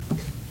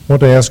I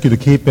want to ask you to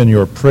keep in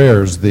your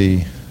prayers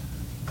the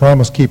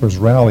Promise Keepers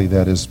Rally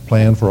that is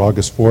planned for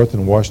August 4th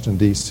in Washington,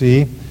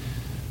 D.C.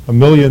 1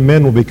 million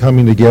men will be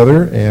coming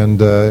together,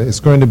 and it's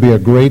going to be a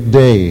great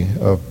day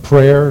of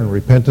prayer and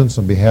repentance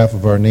on behalf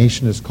of our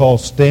nation. It's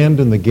called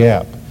Stand in the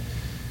Gap.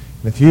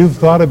 If you've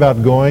thought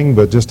about going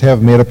but just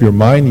haven't made up your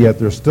mind yet,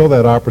 there's still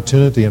that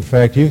opportunity. In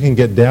fact, you can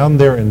get down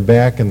there and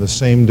back in the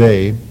same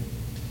day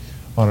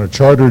on a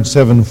chartered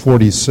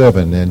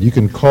 747, and you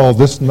can call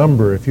this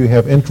number if you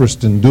have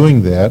interest in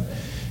doing that.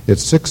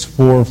 It's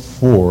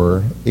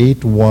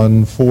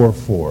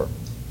 644-8144.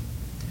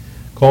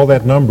 Call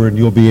that number and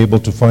you'll be able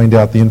to find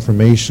out the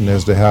information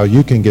as to how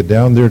you can get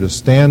down there to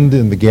stand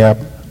in the gap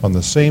on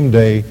the same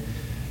day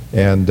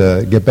and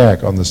get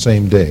back on the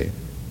same day.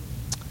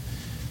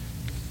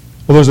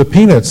 Well, there's a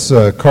Peanuts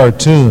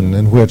cartoon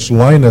in which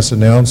Linus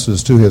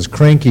announces to his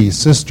cranky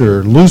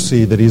sister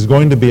Lucy that he's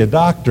going to be a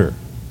doctor.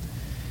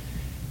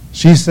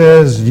 She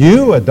says,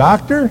 "You, a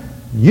doctor?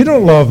 You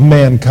don't love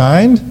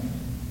mankind."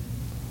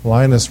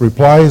 Linus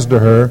replies to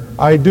her,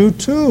 "I do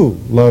too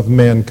love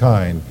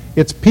mankind.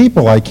 It's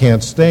people I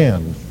can't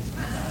stand."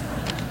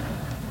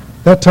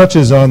 That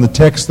touches on the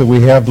text that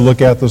we have to look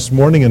at this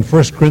morning in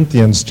 1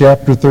 Corinthians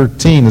chapter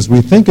 13 as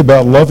we think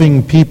about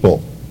loving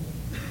people.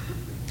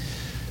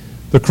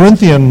 The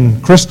Corinthian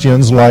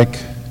Christians, like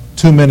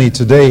too many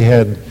today,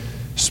 had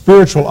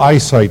spiritual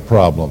eyesight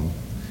problem.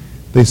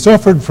 They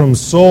suffered from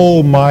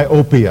soul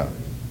myopia,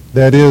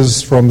 that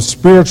is, from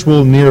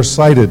spiritual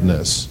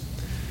nearsightedness.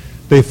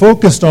 They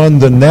focused on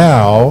the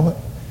now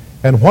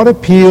and what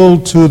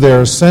appealed to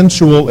their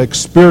sensual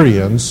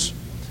experience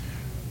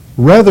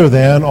rather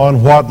than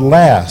on what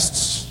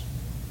lasts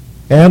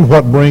and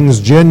what brings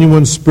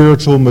genuine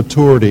spiritual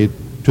maturity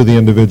to the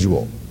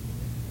individual.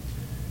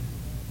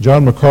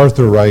 John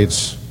MacArthur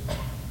writes,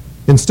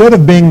 "Instead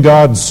of being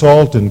God's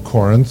salt in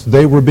Corinth,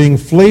 they were being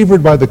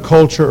flavored by the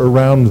culture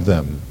around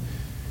them.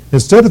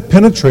 Instead of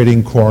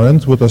penetrating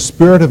Corinth with a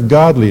spirit of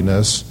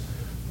godliness,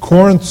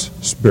 Corinth's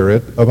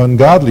spirit of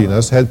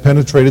ungodliness had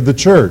penetrated the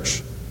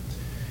church.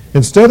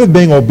 Instead of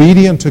being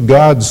obedient to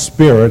God's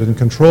Spirit and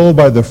controlled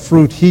by the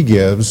fruit He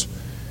gives,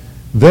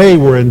 they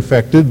were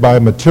infected by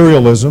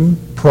materialism,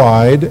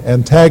 pride,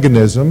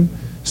 antagonism,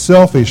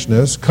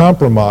 selfishness,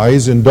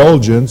 compromise,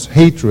 indulgence,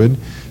 hatred,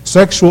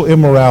 sexual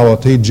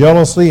immorality,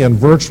 jealousy, and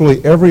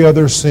virtually every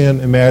other sin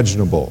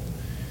imaginable.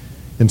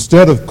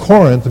 Instead of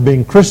Corinth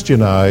being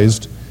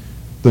Christianized,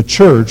 the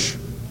church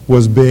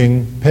was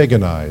being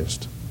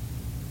paganized."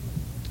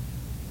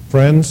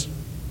 Friends,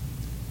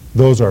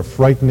 those are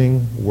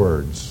frightening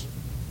words.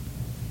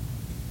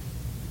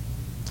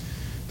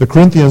 The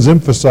Corinthians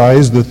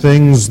emphasized the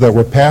things that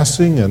were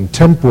passing and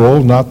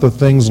temporal, not the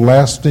things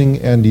lasting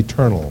and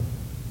eternal.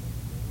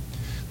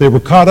 They were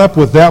caught up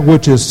with that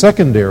which is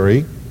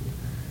secondary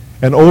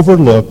and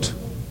overlooked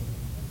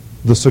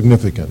the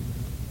significant.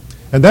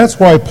 And that's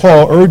why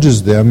Paul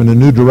urges them in a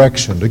new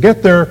direction, to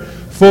get their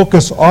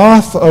focus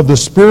off of the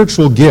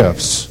spiritual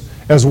gifts,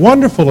 as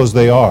wonderful as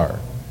they are,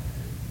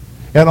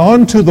 and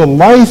onto the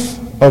life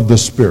of the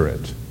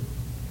Spirit,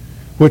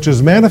 which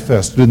is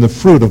manifested in the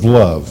fruit of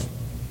love.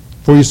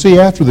 For you see,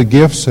 after the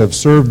gifts have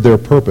served their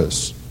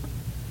purpose,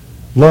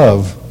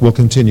 love will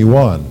continue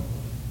on.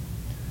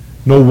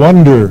 No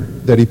wonder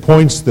that he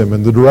points them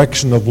in the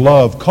direction of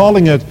love,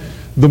 calling it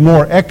the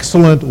more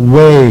excellent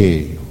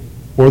way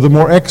or the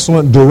more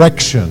excellent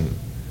direction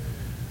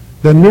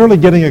than merely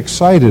getting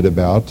excited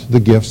about the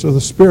gifts of the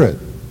Spirit.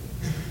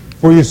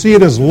 For you see,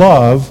 it is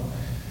love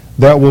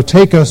that will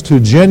take us to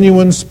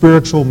genuine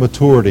spiritual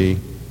maturity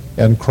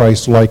and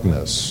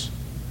Christ-likeness.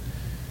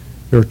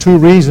 There are two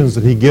reasons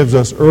that he gives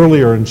us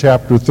earlier in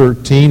chapter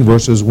 13,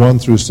 verses 1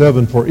 through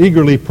 7, for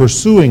eagerly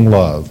pursuing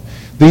love.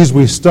 These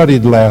we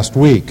studied last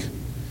week.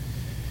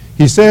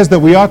 He says that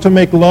we ought to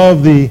make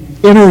love the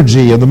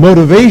energy and the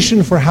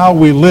motivation for how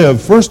we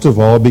live, first of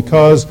all,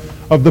 because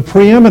of the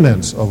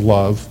preeminence of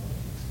love,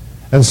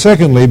 and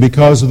secondly,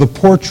 because of the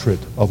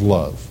portrait of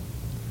love.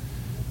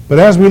 But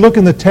as we look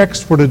in the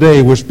text for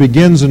today, which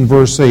begins in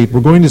verse 8, we're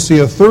going to see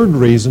a third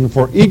reason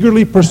for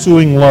eagerly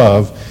pursuing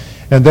love,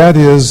 and that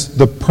is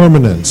the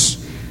permanence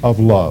of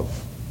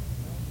love.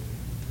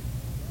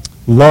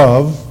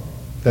 Love,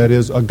 that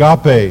is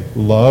agape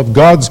love,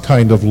 God's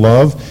kind of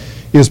love,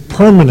 is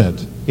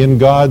permanent in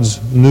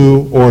God's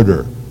new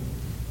order.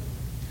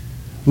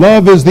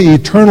 Love is the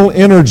eternal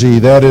energy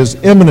that is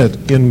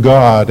immanent in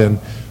God and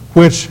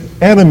which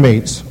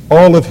animates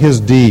all of His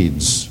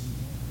deeds.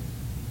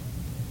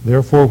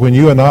 Therefore, when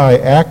you and I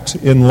act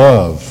in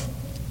love,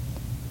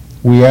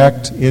 we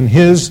act in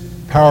His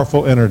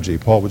powerful energy.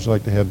 Paul, would you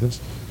like to have this?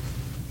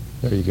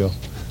 There you go.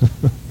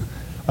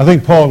 I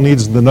think Paul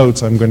needs the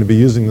notes I'm going to be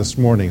using this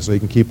morning so he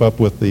can keep up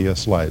with the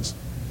slides.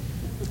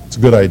 It's a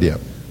good idea.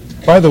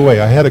 By the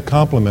way, I had a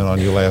compliment on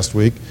you last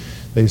week.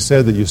 They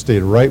said that you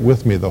stayed right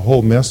with me the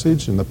whole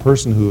message, and the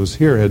person who was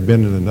here had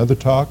been in another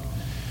talk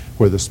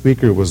where the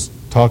speaker was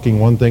talking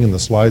one thing and the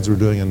slides were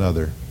doing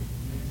another.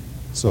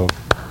 So,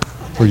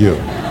 for you.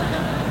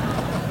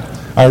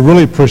 I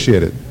really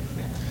appreciate it.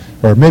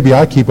 Or maybe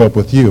I keep up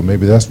with you.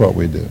 Maybe that's what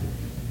we do.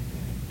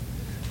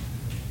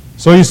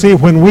 So you see,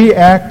 when we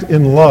act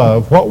in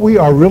love, what we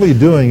are really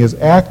doing is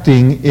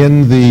acting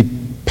in the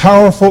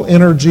powerful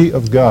energy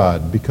of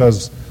God,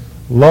 because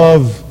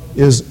love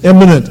is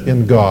immanent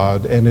in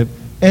God and it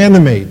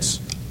animates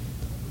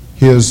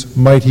His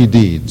mighty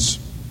deeds.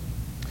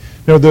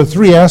 Now, there are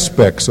three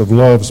aspects of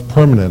love's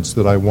permanence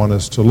that I want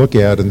us to look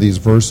at in these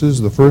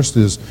verses. The first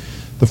is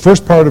the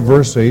first part of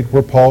verse 8,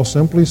 where Paul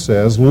simply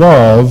says,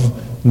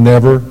 love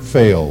never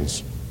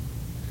fails.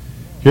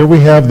 Here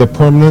we have the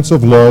permanence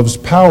of love's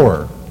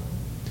power.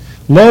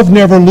 Love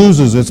never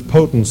loses its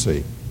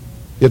potency.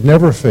 It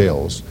never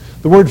fails.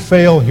 The word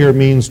fail here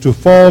means to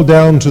fall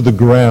down to the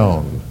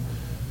ground,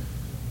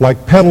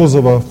 like petals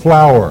of a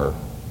flower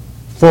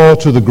fall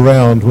to the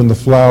ground when the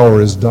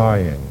flower is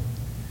dying.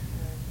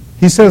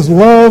 He says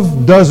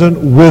love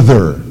doesn't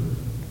wither.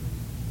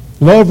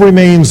 Love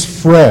remains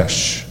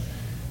fresh.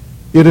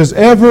 It is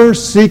ever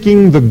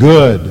seeking the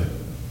good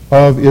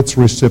of its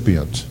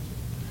recipient.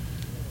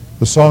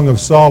 The Song of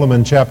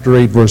Solomon, chapter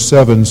 8, verse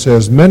 7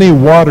 says, many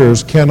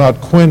waters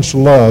cannot quench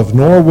love,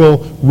 nor will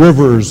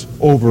rivers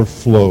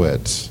overflow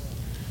it.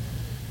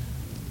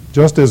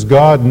 Just as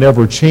God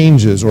never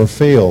changes or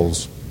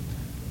fails,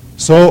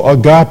 so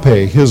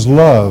agape, His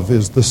love,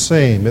 is the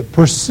same. It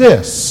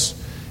persists.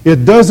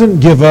 It doesn't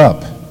give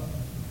up.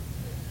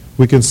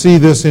 We can see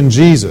this in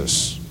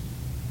Jesus,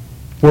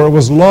 where it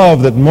was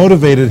love that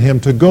motivated Him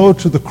to go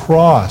to the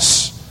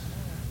cross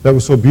that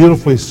was so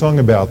beautifully sung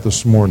about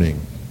this morning.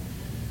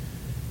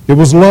 It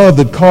was love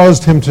that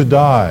caused Him to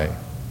die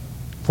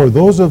for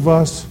those of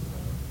us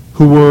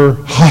who were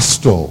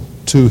hostile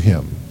to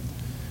Him.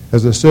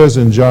 As it says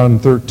in John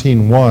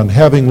 13:1,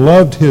 having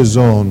loved His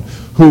own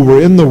who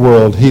were in the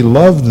world, He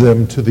loved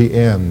them to the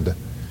end.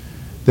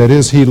 That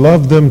is, He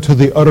loved them to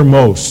the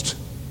uttermost.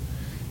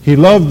 He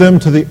loved them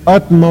to the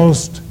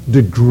utmost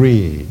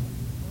degree.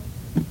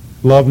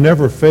 Love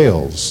never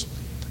fails.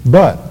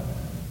 But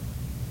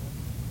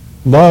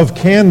love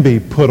can be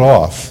put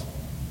off.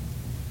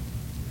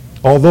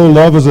 Although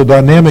love is a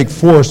dynamic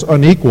force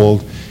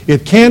unequaled,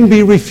 it can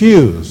be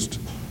refused.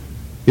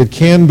 It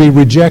can be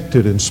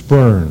rejected and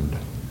spurned.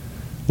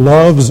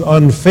 Love's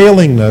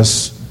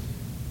unfailingness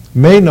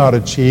may not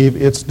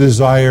achieve its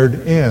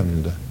desired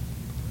end,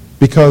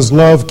 because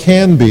love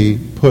can be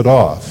put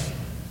off.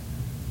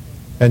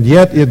 And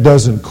yet it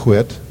doesn't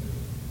quit.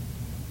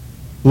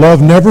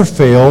 Love never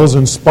fails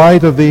in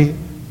spite of the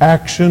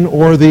action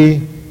or the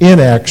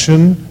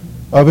inaction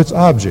of its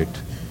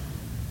object.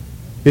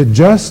 It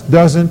just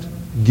doesn't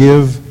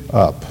give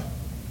up.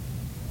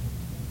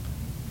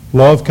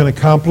 Love can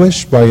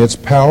accomplish by its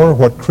power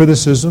what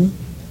criticism,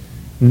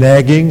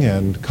 nagging,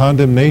 and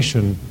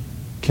condemnation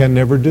can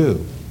never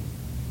do.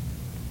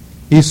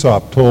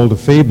 Aesop told a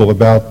fable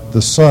about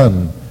the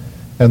sun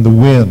and the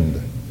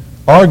wind,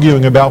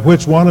 arguing about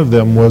which one of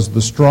them was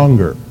the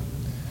stronger.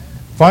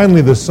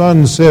 Finally, the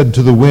sun said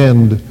to the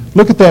wind,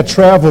 look at that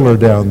traveler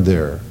down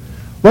there.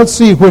 Let's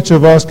see which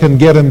of us can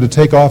get him to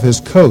take off his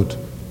coat.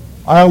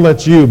 I'll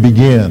let you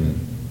begin.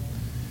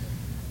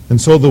 And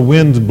so the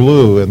wind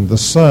blew, and the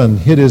sun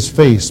hid his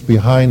face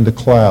behind a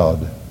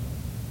cloud.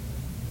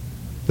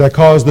 That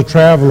caused the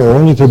traveler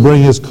only to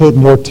bring his coat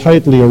more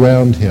tightly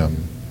around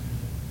him.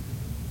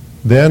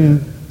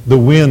 Then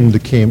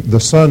the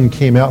sun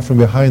came out from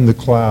behind the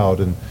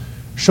cloud and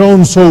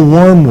shone so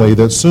warmly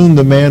that soon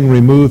the man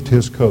removed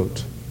his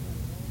coat.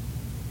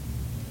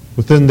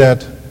 Within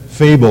that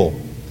fable,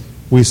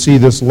 we see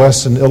this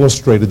lesson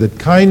illustrated, that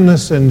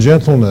kindness and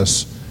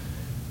gentleness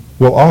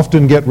will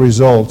often get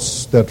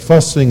results that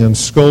fussing and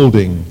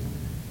scolding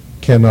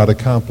cannot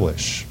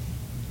accomplish.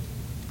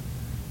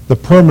 The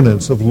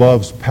permanence of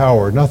love's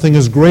power. Nothing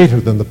is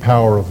greater than the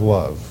power of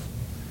love.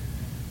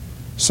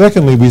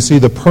 Secondly, we see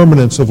the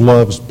permanence of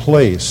love's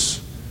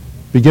place,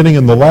 beginning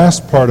in the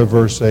last part of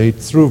verse 8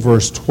 through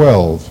verse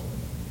 12.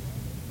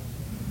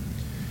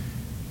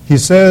 He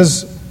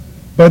says,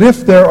 but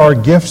if there are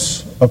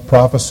gifts of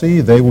prophecy,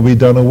 they will be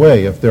done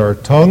away. If there are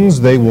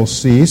tongues, they will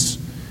cease.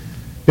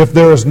 If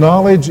there is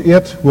knowledge,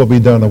 it will be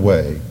done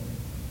away.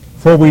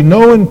 For we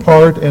know in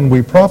part and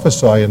we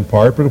prophesy in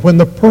part, but when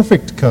the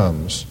perfect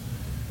comes,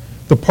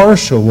 the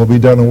partial will be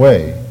done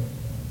away.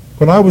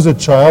 When I was a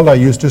child, I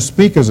used to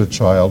speak as a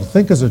child,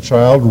 think as a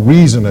child,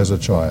 reason as a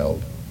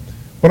child.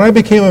 When I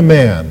became a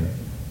man,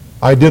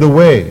 I did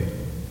away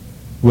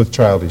with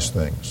childish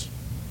things.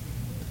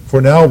 For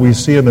now we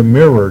see in a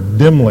mirror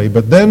dimly,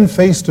 but then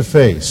face to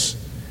face.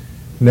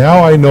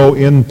 Now I know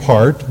in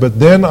part, but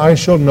then I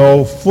shall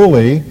know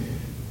fully,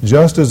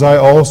 just as I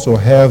also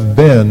have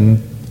been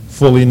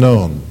fully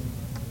known.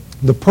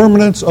 The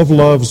permanence of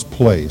love's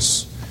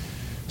place.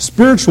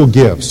 Spiritual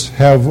gifts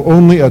have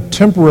only a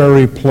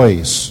temporary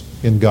place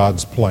in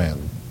God's plan.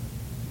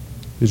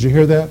 Did you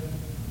hear that?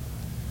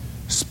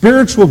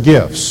 Spiritual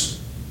gifts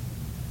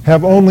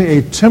have only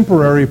a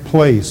temporary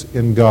place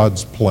in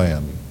God's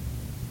plan.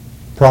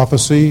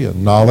 Prophecy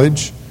and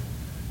knowledge,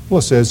 well,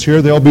 it says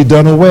here they'll be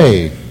done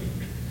away.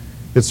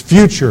 It's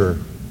future,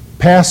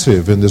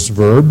 passive in this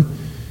verb.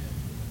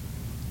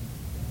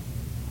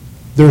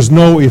 There's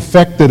no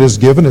effect that is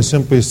given. It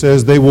simply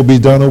says they will be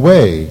done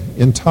away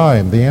in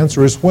time. The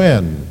answer is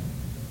when.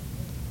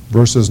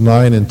 Verses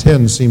 9 and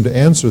 10 seem to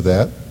answer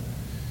that.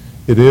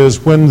 It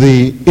is when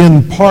the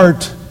in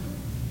part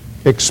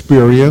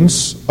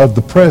experience of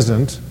the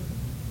present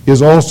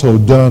is also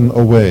done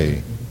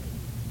away.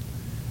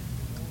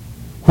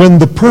 When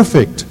the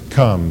perfect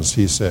comes,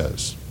 he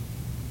says.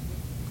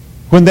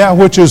 When that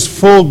which is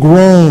full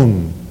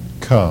grown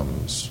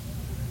comes.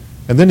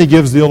 And then he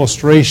gives the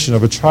illustration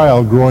of a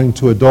child growing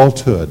to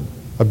adulthood,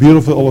 a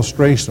beautiful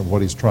illustration of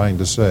what he's trying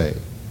to say.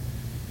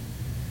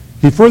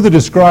 He further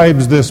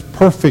describes this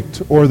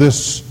perfect or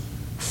this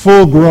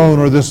full-grown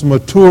or this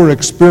mature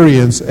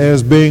experience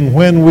as being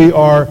when we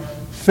are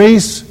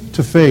face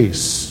to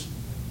face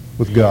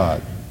with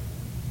God.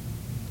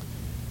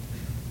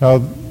 Now,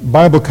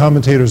 Bible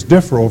commentators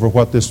differ over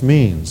what this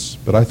means,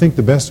 but I think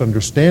the best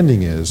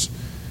understanding is,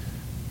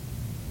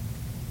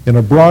 in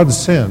a broad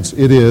sense,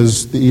 it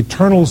is the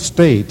eternal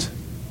state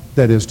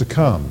that is to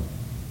come.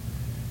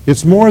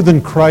 It's more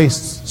than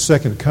Christ's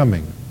second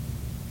coming.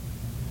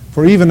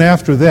 For even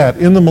after that,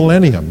 in the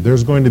millennium,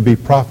 there's going to be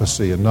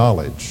prophecy and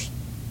knowledge.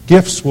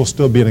 Gifts will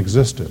still be in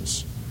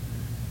existence.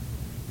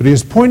 But he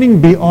is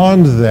pointing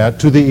beyond that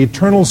to the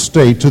eternal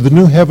state, to the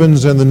new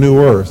heavens and the new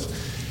earth.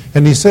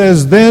 And he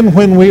says, then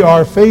when we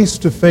are face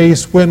to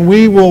face, when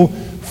we will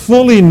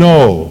fully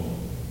know,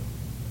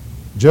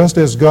 just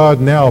as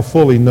God now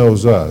fully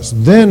knows us,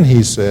 then,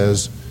 he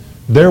says,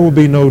 there will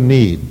be no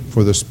need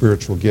for the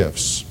spiritual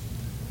gifts.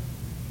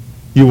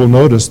 You will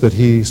notice that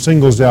he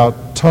singles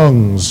out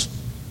tongues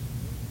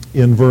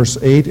in verse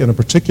 8 in a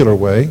particular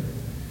way,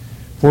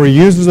 for he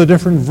uses a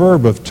different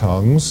verb of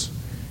tongues.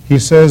 He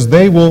says,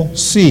 they will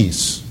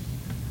cease.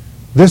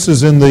 This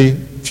is in the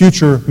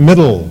future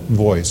middle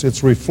voice.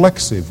 It's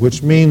reflexive,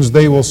 which means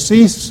they will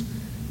cease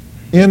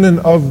in and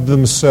of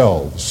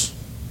themselves.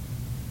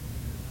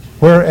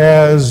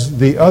 Whereas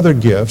the other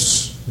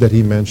gifts that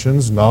he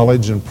mentions,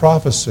 knowledge and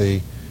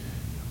prophecy,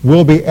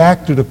 will be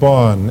acted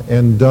upon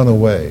and done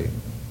away.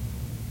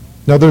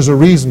 Now, there's a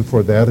reason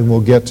for that, and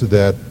we'll get to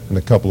that in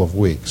a couple of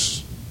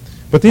weeks.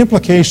 But the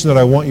implication that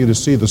I want you to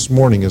see this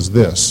morning is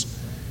this,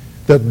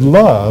 that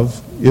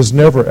love is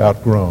never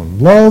outgrown.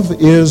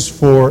 Love is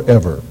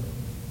forever.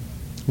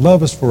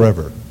 Love is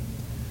forever.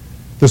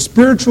 The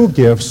spiritual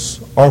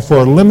gifts are for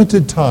a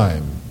limited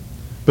time,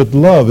 but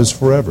love is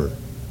forever.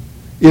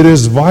 It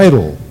is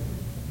vital.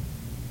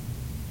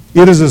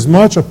 It is as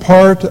much a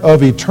part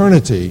of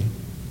eternity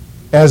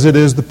as it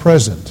is the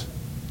present.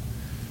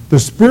 The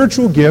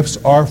spiritual gifts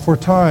are for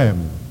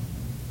time,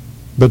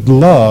 but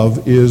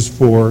love is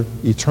for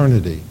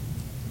eternity.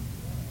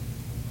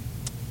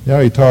 Now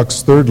he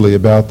talks thirdly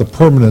about the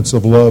permanence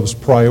of love's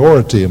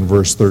priority in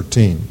verse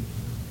 13.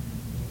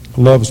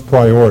 Love's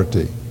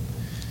priority.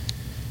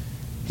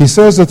 He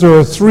says that there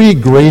are three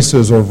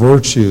graces or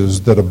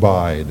virtues that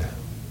abide.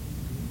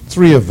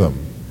 Three of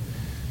them.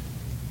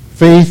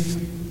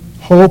 Faith,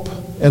 hope,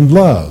 and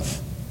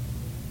love.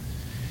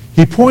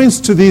 He points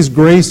to these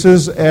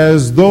graces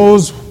as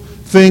those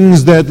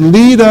things that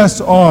lead us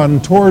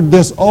on toward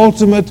this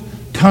ultimate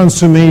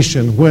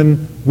consummation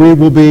when we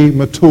will be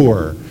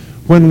mature,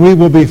 when we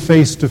will be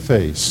face to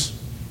face.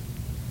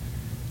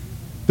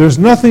 There's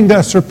nothing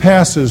that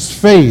surpasses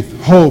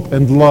faith, hope,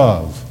 and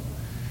love.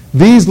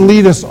 These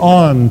lead us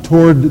on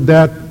toward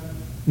that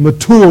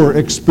mature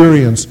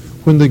experience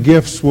when the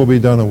gifts will be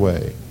done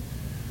away.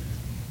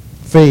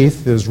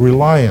 Faith is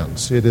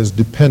reliance. It is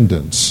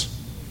dependence.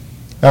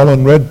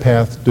 Alan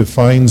Redpath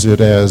defines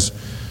it as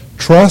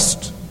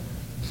trust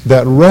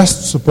that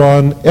rests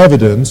upon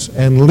evidence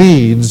and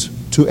leads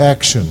to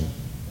action.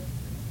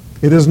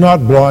 It is not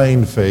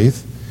blind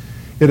faith.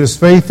 It is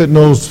faith that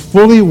knows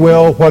fully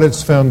well what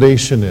its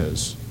foundation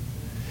is.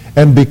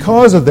 And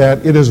because of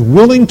that, it is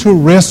willing to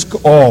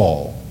risk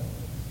all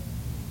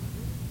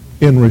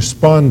in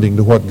responding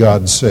to what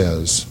God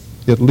says.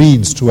 It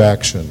leads to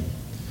action.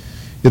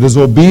 It is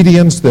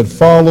obedience that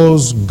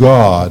follows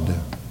God,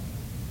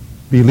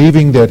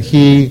 believing that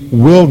He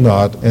will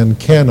not and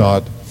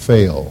cannot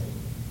fail.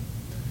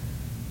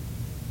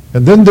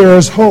 And then there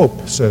is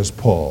hope, says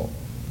Paul.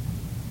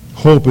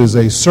 Hope is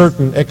a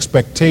certain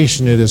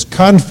expectation. It is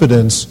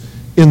confidence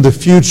in the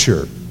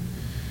future.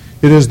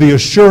 It is the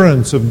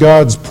assurance of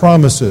God's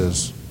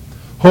promises.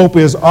 Hope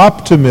is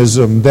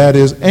optimism that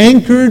is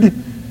anchored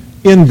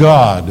in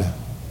God.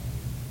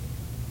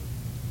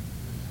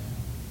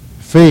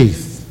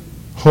 Faith,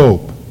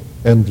 hope,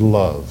 and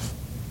love.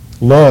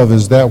 Love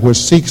is that which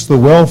seeks the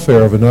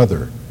welfare of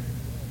another.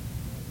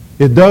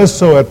 It does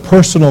so at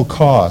personal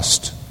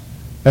cost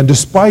and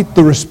despite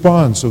the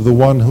response of the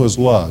one who is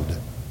loved.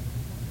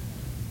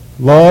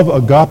 Love,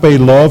 agape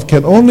love,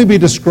 can only be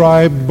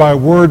described by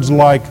words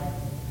like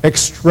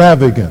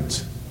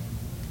extravagant,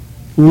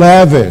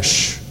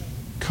 lavish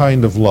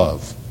kind of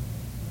love.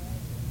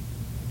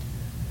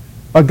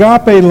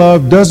 Agape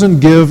love doesn't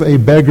give a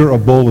beggar a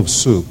bowl of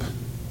soup.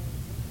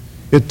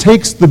 It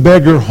takes the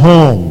beggar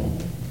home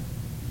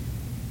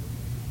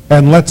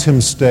and lets him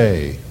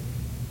stay.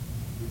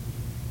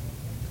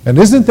 And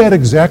isn't that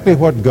exactly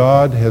what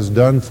God has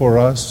done for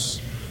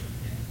us?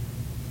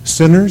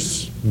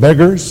 Sinners,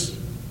 beggars.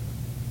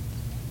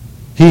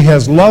 He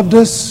has loved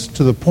us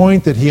to the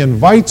point that He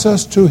invites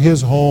us to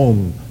His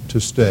home to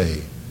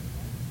stay.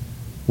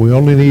 We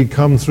only need to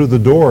come through the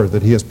door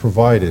that He has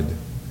provided,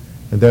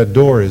 and that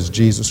door is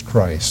Jesus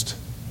Christ.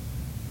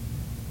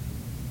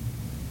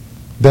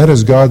 That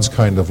is God's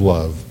kind of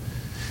love.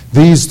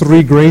 These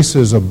three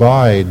graces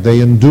abide, they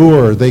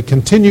endure, they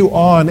continue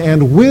on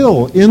and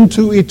will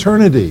into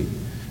eternity.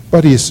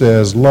 But He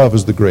says love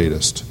is the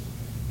greatest.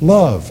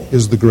 Love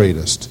is the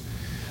greatest.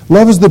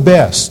 Love is the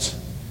best.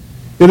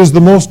 It is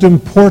the most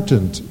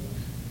important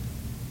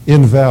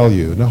in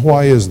value. Now,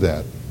 why is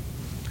that?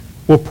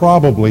 Well,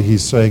 probably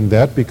He's saying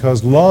that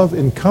because love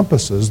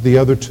encompasses the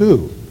other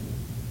two.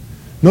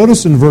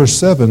 Notice in verse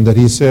 7 that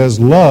He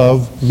says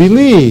love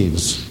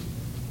believes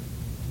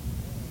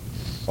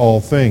all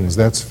things.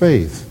 That's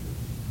faith.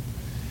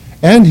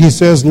 And He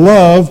says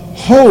love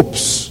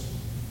hopes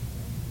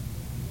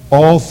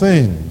all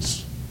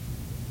things.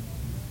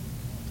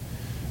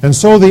 And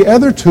so the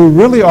other two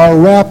really are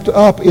wrapped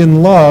up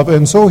in love,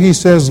 and so He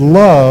says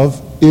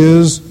love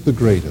is the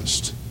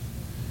greatest.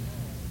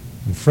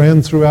 And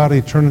friend, throughout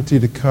eternity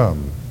to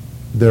come,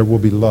 there will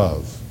be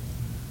love.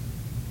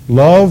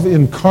 Love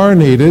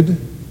incarnated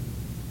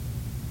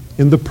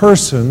in the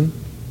person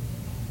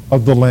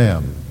of the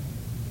Lamb,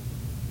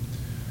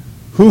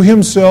 who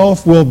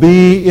Himself will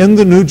be in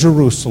the New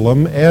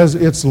Jerusalem as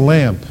its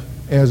lamp,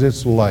 as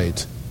its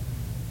light.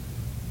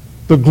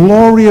 The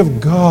glory of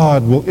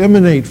God will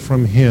emanate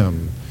from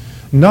Him,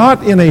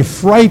 not in a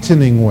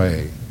frightening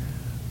way,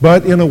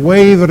 but in a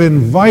way that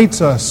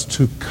invites us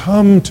to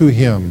come to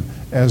Him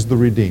as the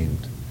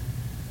redeemed.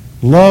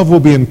 Love will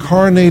be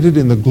incarnated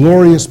in the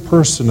glorious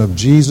person of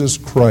Jesus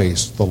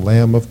Christ, the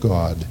Lamb of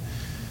God.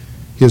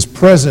 His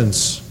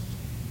presence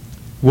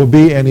will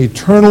be an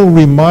eternal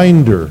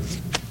reminder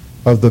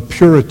of the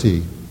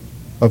purity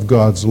of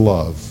God's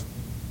love.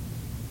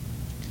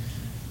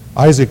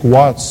 Isaac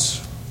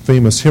Watts,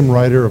 famous hymn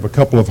writer of a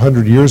couple of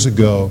hundred years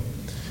ago,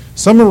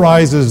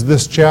 summarizes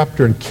this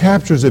chapter and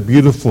captures it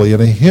beautifully in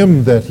a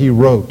hymn that he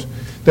wrote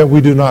that we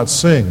do not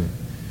sing.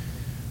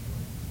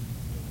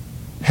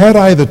 Had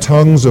I the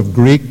tongues of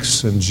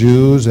Greeks and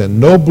Jews and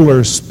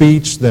nobler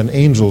speech than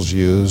angels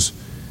use,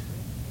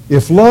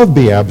 if love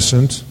be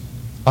absent,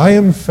 I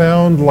am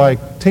found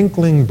like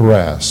tinkling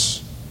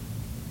brass,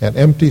 an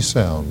empty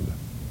sound.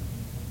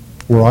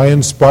 Were I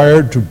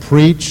inspired to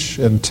preach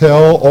and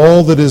tell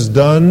all that is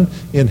done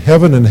in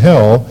heaven and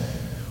hell,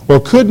 or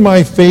could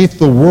my faith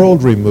the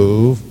world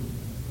remove,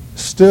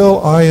 still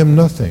I am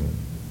nothing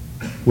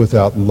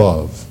without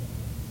love.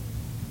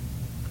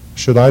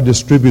 Should I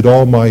distribute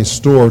all my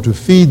store to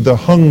feed the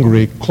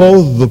hungry,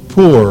 clothe the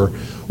poor,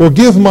 or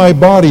give my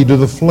body to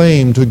the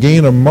flame to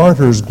gain a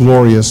martyr's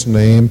glorious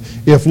name,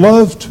 if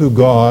love to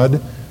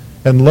God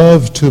and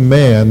love to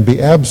man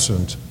be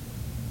absent,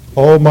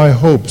 all my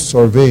hopes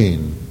are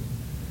vain.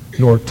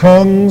 Nor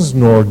tongues,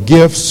 nor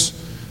gifts,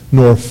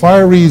 nor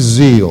fiery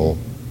zeal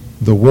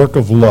the work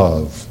of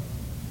love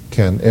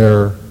can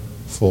e'er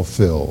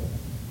fulfill.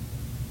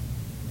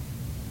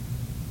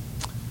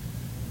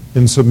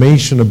 In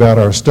summation about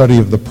our study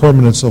of the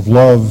permanence of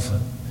love,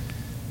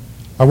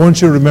 I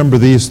want you to remember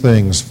these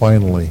things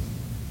finally.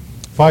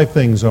 5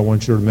 things I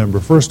want you to remember.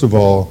 First of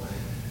all,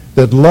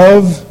 that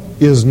love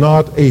is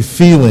not a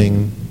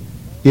feeling,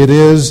 it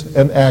is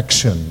an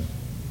action.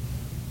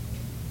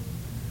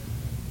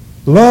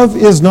 Love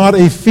is not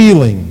a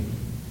feeling.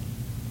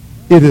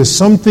 It is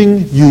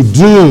something you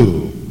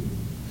do.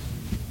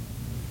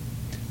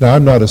 Now,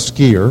 I'm not a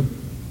skier.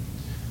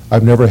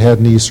 I've never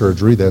had knee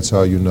surgery. That's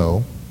how you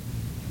know.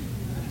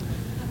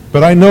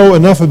 But I know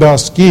enough about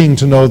skiing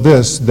to know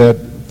this, that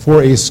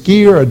for a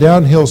skier, a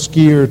downhill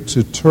skier,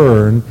 to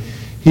turn,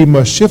 he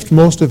must shift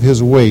most of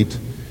his weight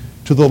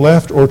to the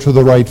left or to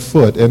the right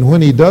foot. And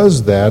when he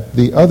does that,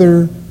 the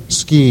other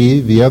ski,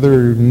 the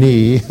other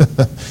knee,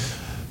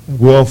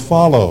 will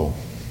follow.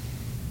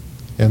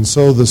 And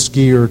so the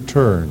skier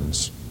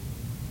turns.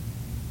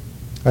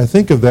 I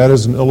think of that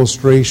as an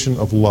illustration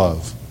of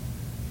love.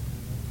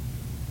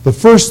 The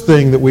first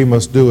thing that we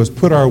must do is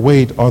put our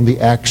weight on the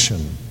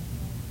action.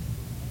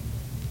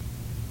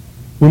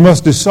 We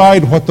must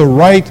decide what the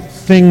right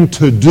thing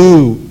to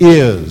do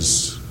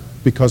is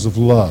because of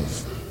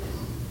love.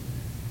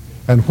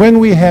 And when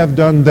we have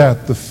done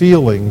that, the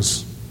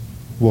feelings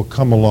will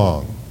come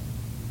along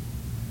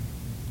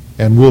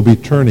and we'll be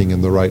turning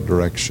in the right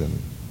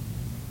direction.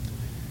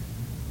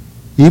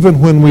 Even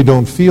when we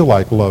don't feel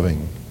like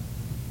loving,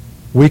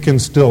 we can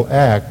still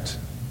act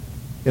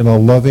in a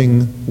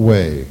loving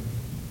way.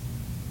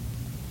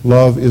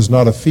 Love is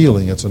not a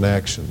feeling, it's an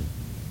action.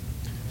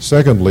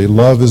 Secondly,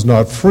 love is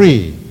not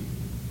free.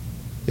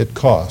 It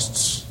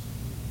costs.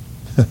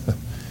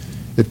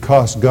 It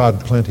cost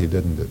God plenty,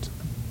 didn't it?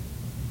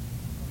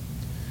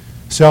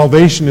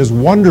 Salvation is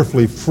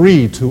wonderfully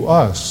free to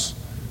us,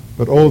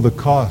 but oh, the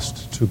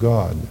cost to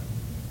God.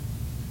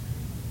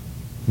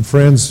 And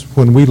friends,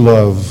 when we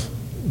love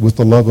with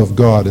the love of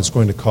God, it's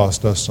going to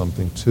cost us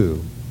something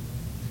too.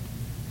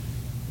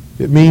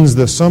 It means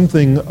that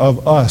something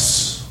of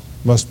us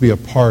must be a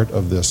part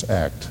of this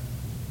act.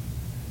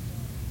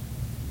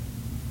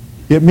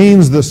 It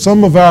means that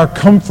some of our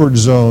comfort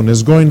zone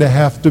is going to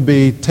have to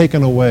be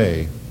taken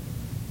away.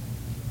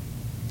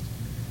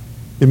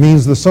 It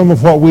means that some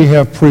of what we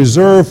have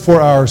preserved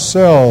for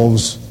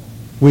ourselves,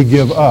 we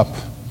give up.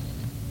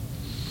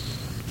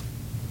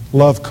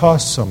 Love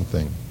costs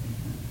something.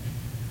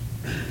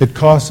 It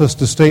costs us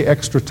to stay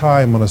extra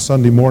time on a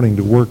Sunday morning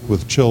to work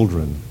with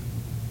children,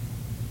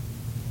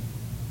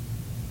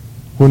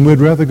 when we'd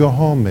rather go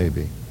home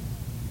maybe.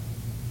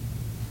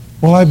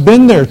 Well, I've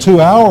been there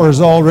 2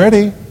 hours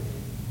already.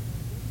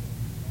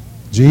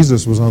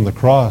 Jesus was on the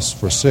cross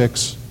for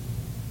 6.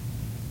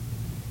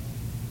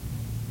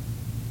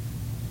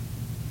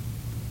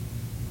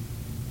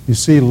 You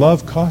see,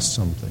 love costs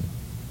something.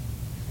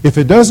 If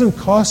it doesn't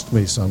cost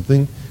me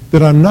something,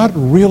 then I'm not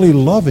really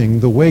loving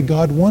the way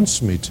God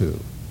wants me to.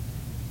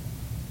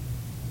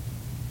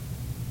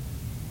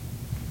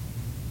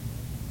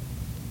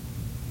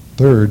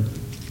 Third,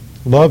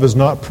 love is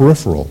not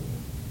peripheral.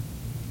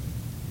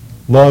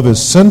 Love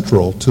is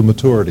central to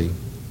maturity.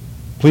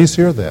 Please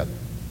hear that.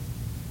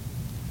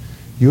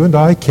 You and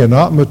I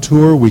cannot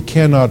mature, we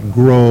cannot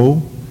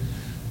grow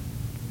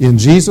in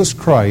Jesus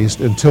Christ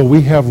until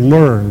we have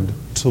learned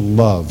to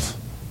love.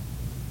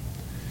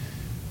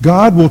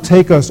 God will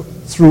take us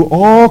through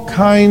all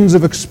kinds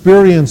of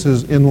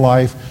experiences in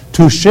life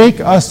to shake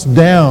us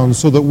down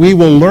so that we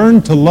will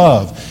learn to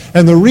love.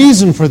 And the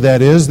reason for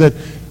that is that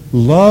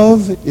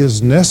love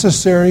is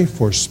necessary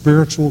for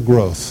spiritual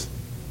growth.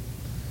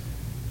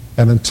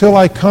 And until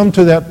I come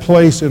to that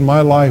place in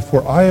my life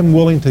where I am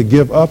willing to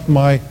give up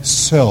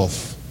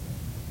myself,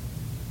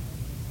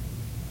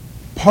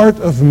 part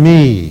of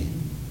me,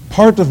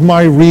 part of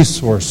my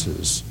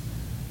resources,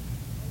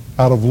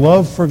 out of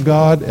love for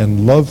God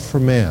and love for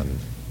man,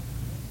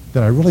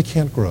 then I really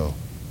can't grow.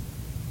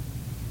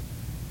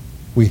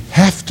 We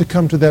have to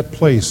come to that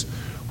place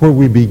where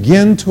we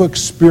begin to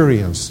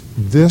experience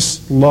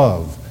this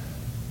love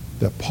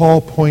that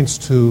Paul points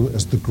to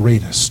as the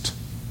greatest,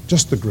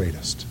 just the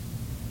greatest.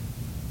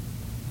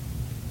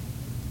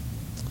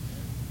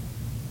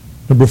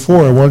 Number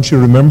 4, I want you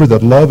to remember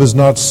that love is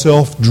not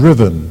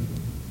self-driven.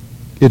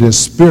 It is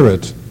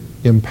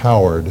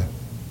Spirit-empowered.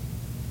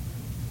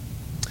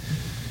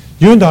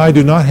 You and I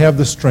do not have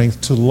the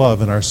strength to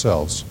love in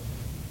ourselves.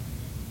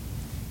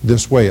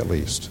 This way, at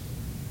least.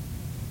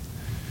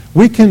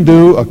 We can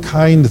do a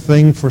kind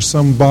thing for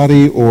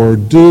somebody or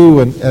do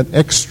an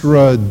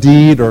extra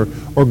deed or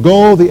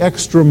go the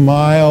extra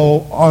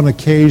mile on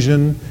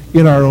occasion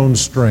in our own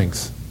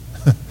strength.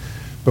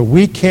 But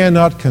we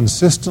cannot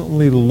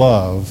consistently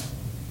love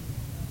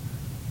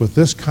with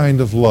this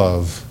kind of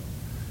love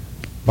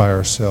by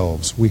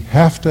ourselves. We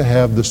have to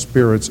have the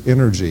Spirit's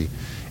energy.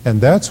 And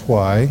that's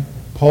why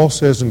Paul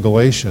says in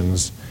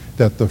Galatians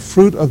that the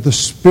fruit of the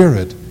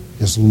Spirit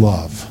is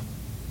love.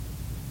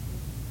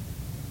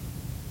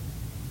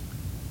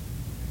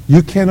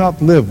 You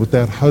cannot live with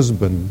that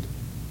husband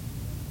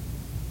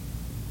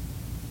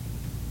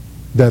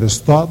that is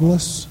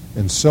thoughtless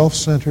and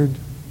self-centered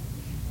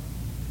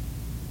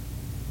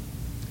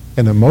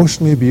and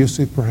emotionally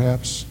abusive,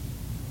 perhaps,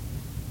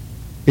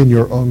 in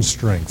your own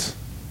strength.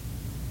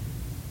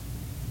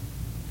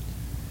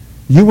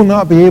 You will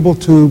not be able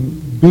to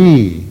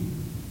be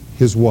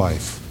his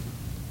wife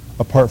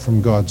apart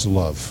from God's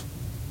love.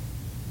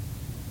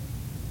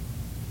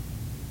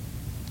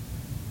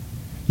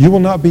 You will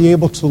not be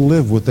able to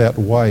live with that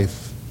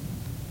wife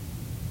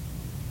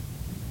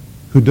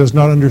who does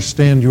not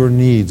understand your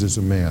needs as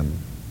a man.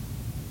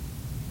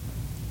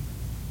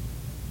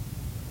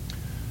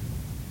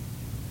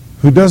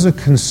 Who doesn't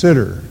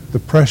consider the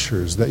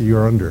pressures that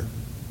you're under.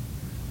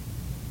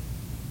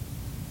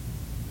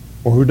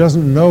 Or who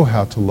doesn't know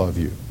how to love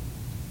you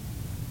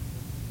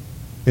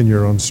in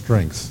your own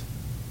strength.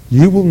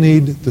 You will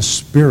need the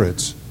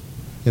Spirit's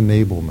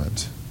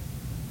enablement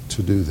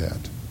to do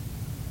that.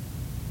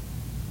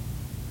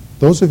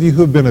 Those of you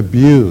who have been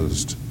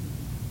abused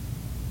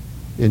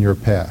in your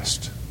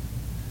past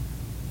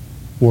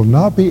will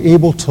not be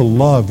able to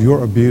love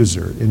your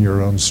abuser in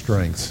your own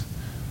strength,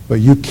 but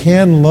you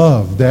can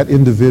love that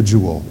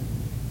individual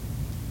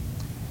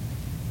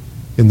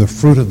in the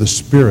fruit of the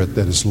Spirit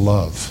that is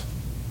love.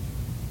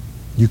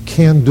 You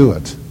can do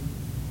it.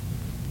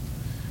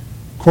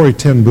 Corrie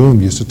ten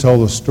Boom used to tell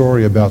the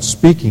story about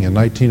speaking in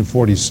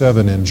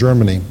 1947 in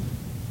Germany.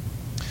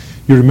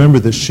 You remember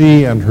that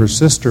she and her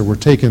sister were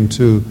taken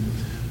to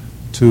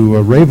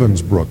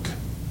Ravensbrück,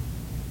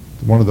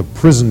 one of the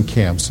prison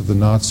camps of the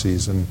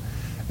Nazis, and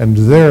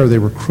there they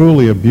were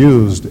cruelly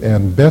abused,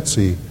 and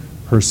Betsy,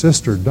 her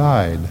sister,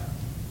 died.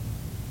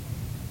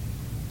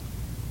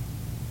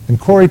 And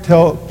Corrie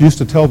used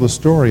to tell the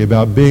story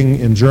about being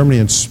in Germany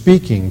and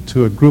speaking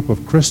to a group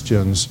of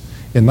Christians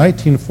in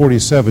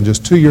 1947,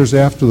 just 2 years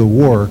after the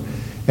war.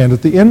 And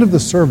at the end of the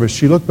service,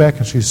 she looked back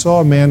and she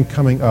saw a man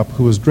coming up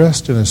who was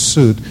dressed in a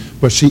suit,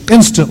 but she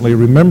instantly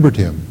remembered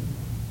him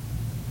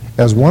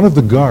as one of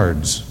the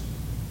guards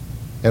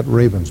at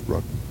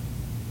Ravensbrück.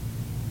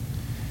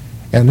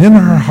 And in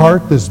her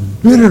heart, this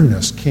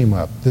bitterness came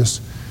up, this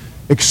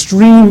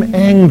extreme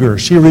anger.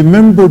 She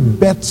remembered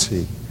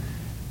Betsy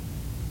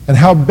and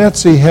how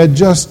Betsy had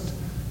just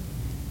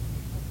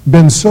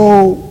been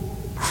so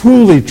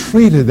cruelly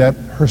treated that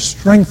her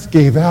strength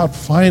gave out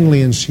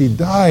finally and she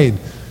died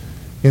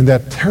in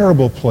that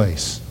terrible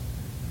place.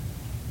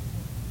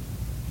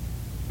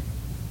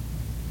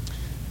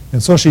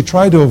 And so she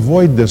tried to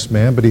avoid this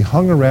man, but he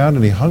hung around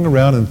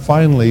and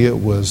finally it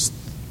was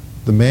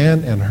the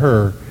man and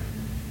her.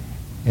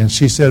 And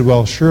she said,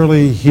 well,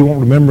 surely he won't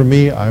remember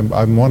me.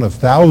 I'm one of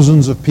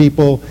thousands of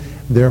people.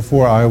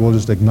 Therefore, I will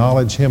just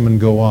acknowledge him and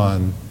go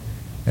on.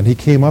 And he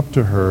came up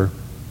to her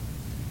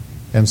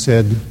and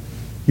said,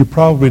 you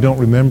probably don't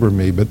remember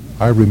me, but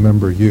I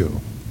remember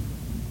you.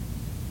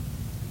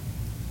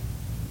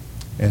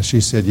 And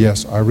she said,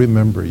 yes, I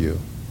remember you.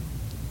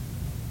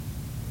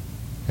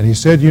 And he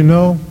said, you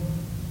know,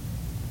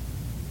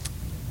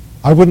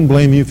 I wouldn't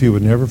blame you if you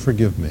would never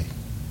forgive me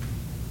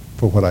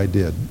for what I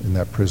did in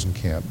that prison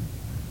camp.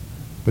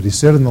 But he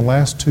said, in the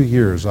last 2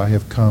 years, I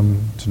have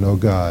come to know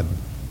God.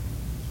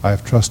 I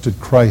have trusted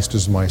Christ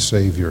as my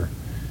Savior.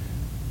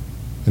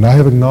 And I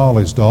have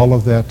acknowledged all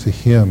of that to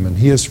him, and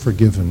he has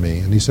forgiven me.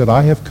 And he said,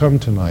 I have come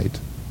tonight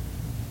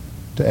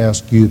to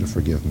ask you to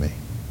forgive me.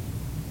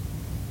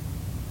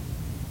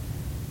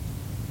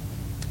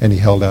 And he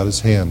held out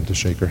his hand to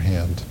shake her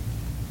hand.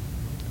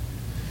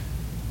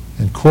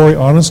 And Corrie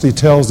honestly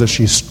tells that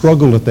she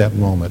struggled at that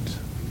moment.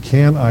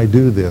 Can I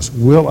do this?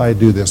 Will I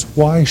do this?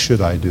 Why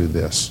should I do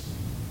this?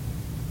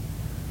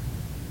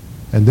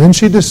 And then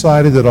she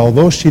decided that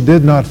although she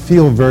did not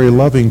feel very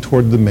loving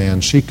toward the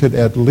man, she could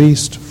at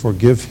least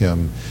forgive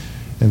him.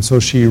 And so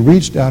she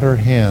reached out her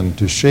hand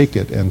to shake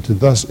it and to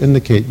thus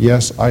indicate,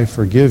 yes, I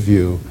forgive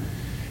you.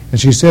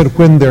 And she said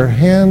when their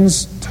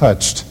hands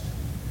touched,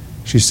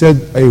 she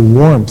said a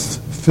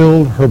warmth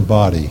filled her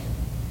body.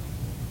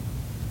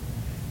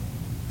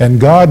 And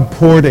God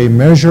poured a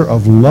measure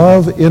of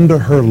love into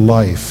her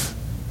life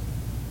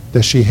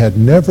that she had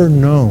never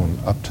known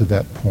up to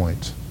that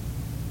point.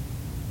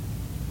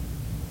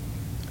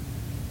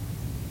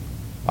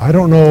 I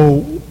don't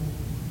know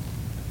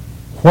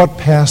what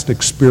past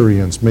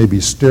experience may be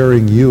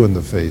staring you in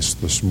the face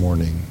this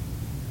morning,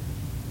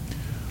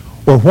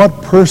 or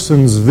what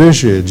person's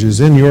visage is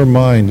in your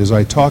mind as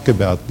I talk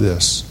about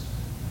this.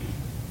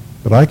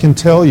 But I can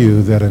tell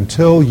you that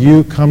until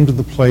you come to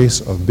the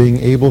place of being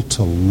able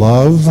to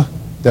love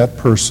that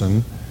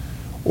person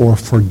or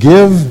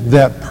forgive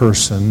that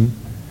person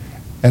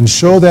and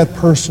show that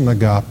person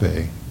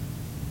agape,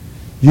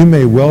 you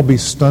may well be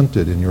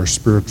stunted in your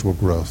spiritual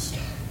growth.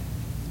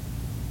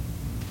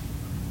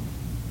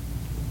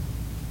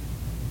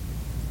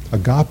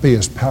 Agape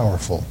is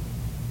powerful.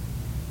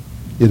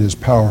 It is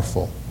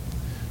powerful.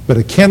 But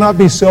it cannot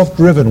be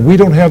self-driven. We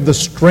don't have the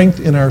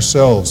strength in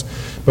ourselves.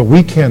 But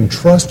we can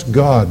trust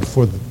God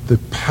for the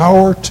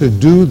power to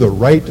do the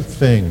right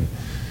thing.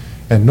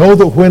 And know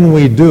that when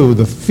we do,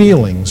 the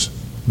feelings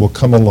will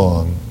come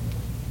along.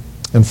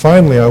 And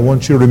finally, I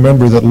want you to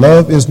remember that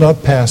love is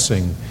not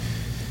passing.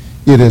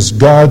 It is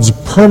God's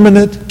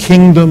permanent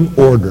kingdom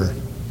order.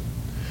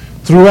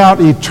 Throughout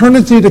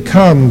eternity to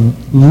come,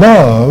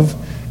 love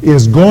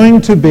is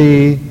going to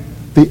be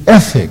the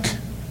ethic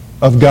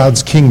of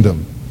God's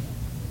kingdom.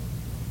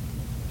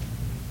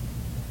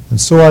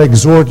 And so I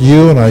exhort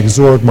you and I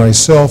exhort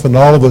myself and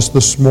all of us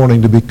this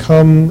morning to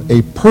become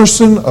a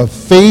person of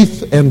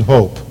faith and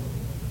hope.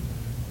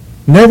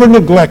 Never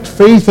neglect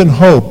faith and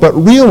hope, but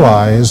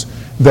realize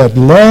that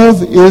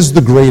love is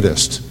the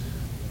greatest.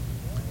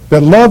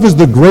 That love is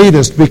the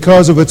greatest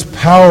because of its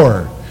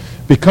power,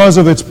 because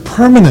of its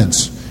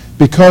permanence,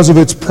 because of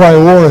its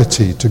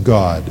priority to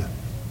God.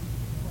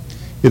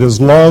 It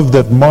is love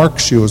that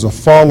marks you as a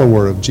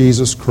follower of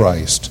Jesus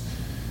Christ.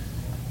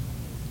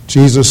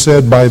 Jesus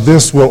said, by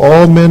this will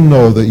all men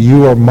know that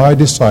you are my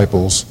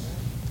disciples,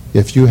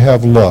 if you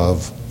have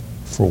love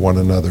for one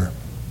another.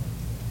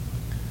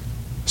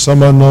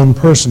 Some unknown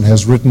person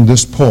has written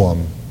this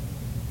poem,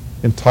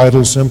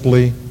 entitled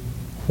simply,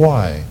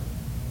 Why?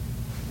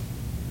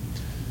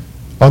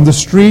 On the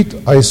street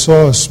I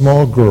saw a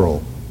small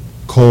girl,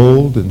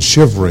 cold and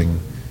shivering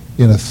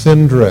in a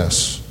thin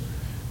dress,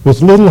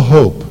 with little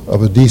hope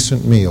of a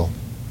decent meal.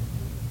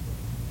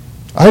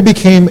 I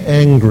became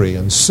angry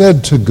and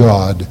said to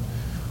God,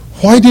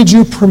 why did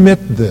you permit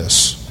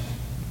this?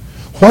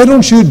 Why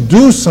don't you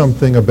do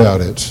something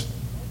about it?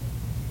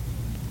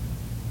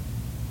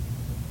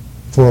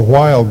 For a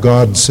while,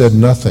 God said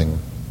nothing.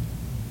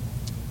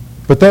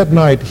 But that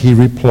night he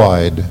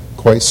replied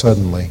quite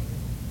suddenly,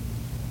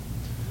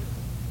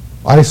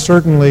 I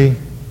certainly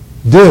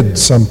did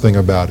something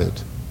about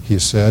it, he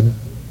said.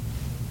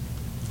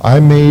 I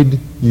made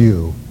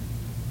you.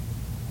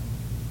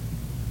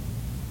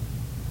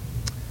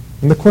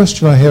 And the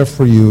question I have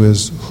for you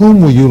is,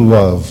 whom will you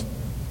love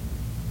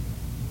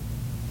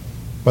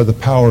by the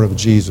power of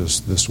Jesus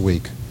this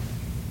week?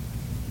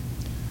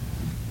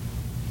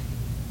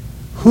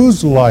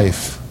 Whose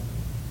life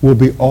will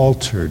be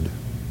altered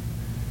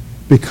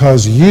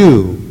because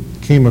you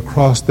came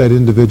across that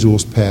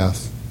individual's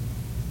path?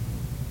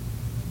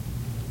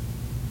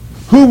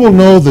 Who will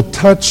know the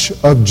touch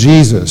of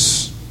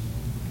Jesus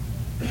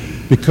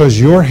because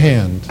your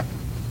hand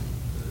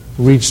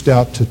reached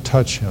out to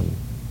touch him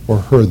or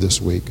her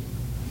this week?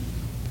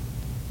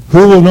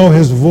 Who will know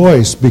his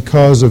voice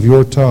because of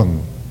your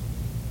tongue?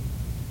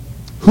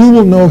 Who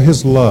will know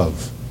his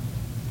love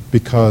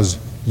because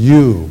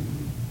you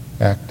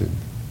acted?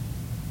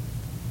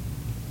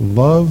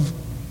 Love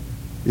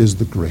is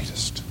the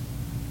greatest.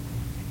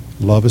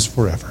 Love is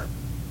forever.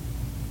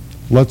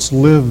 Let's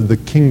live the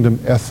kingdom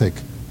ethic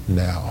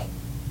now.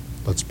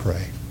 Let's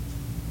pray.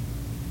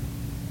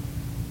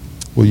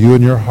 Will you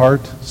in your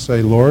heart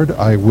say, Lord,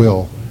 I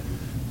will,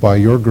 by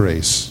your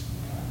grace,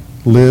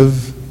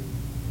 live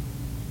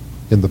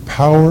in the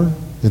power,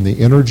 in the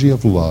energy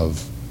of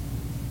love.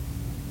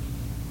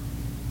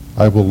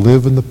 I will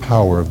live in the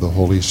power of the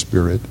Holy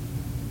Spirit.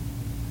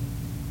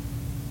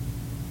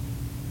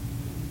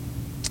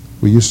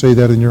 Will you say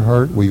that in your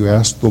heart? Will you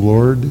ask the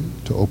Lord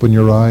to open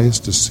your eyes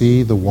to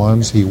see the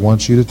ones he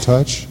wants you to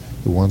touch,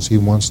 the ones he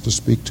wants to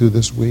speak to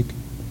this week?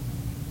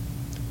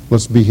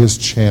 Let's be his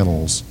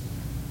channels,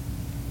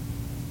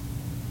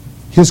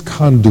 his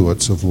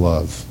conduits of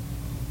love.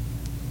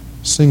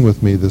 Sing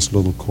with me this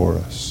little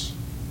chorus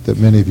that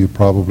many of you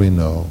probably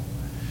know.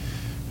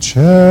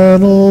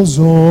 Channels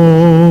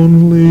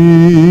only,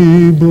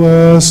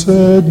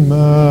 blessed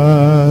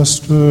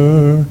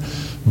Master,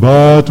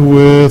 but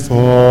with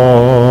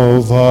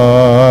all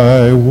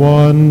thy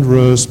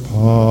wondrous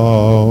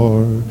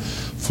power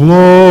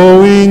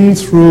flowing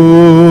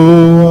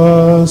through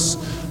us,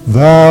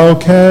 thou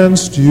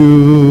canst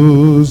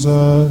use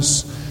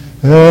us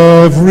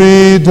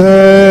every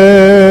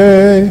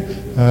day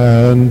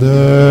and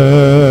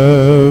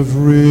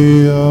every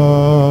hour.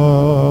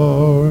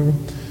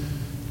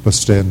 Let's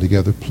stand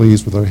together,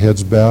 please, with our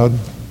heads bowed.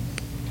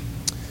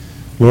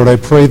 Lord, I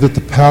pray that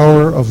the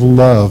power of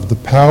love, the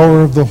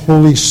power of the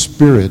Holy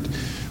Spirit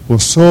will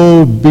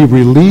so be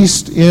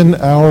released in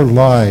our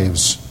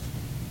lives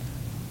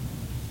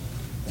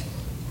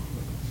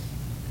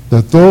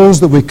that those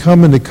that we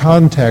come into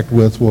contact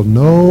with will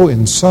know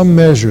in some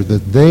measure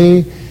that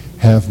they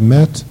have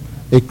met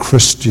a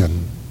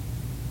Christian,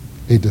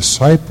 a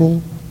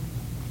disciple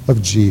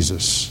of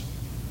Jesus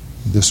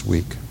this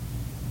week.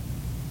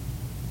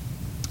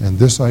 And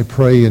this I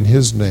pray in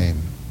his name.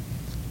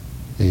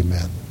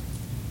 Amen.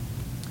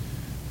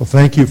 Well,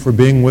 thank you for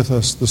being with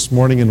us this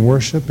morning in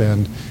worship.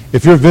 And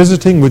if you're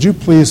visiting, would you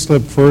please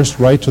slip first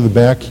right to the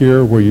back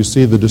here where you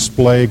see the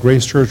display,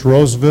 Grace Church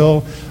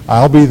Roseville.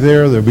 I'll be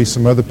there. There'll be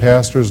some other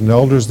pastors and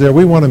elders there.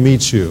 We want to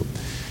meet you.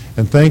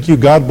 And thank you.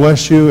 God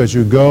bless you as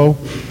you go.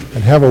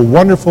 And have a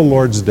wonderful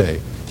Lord's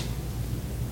Day.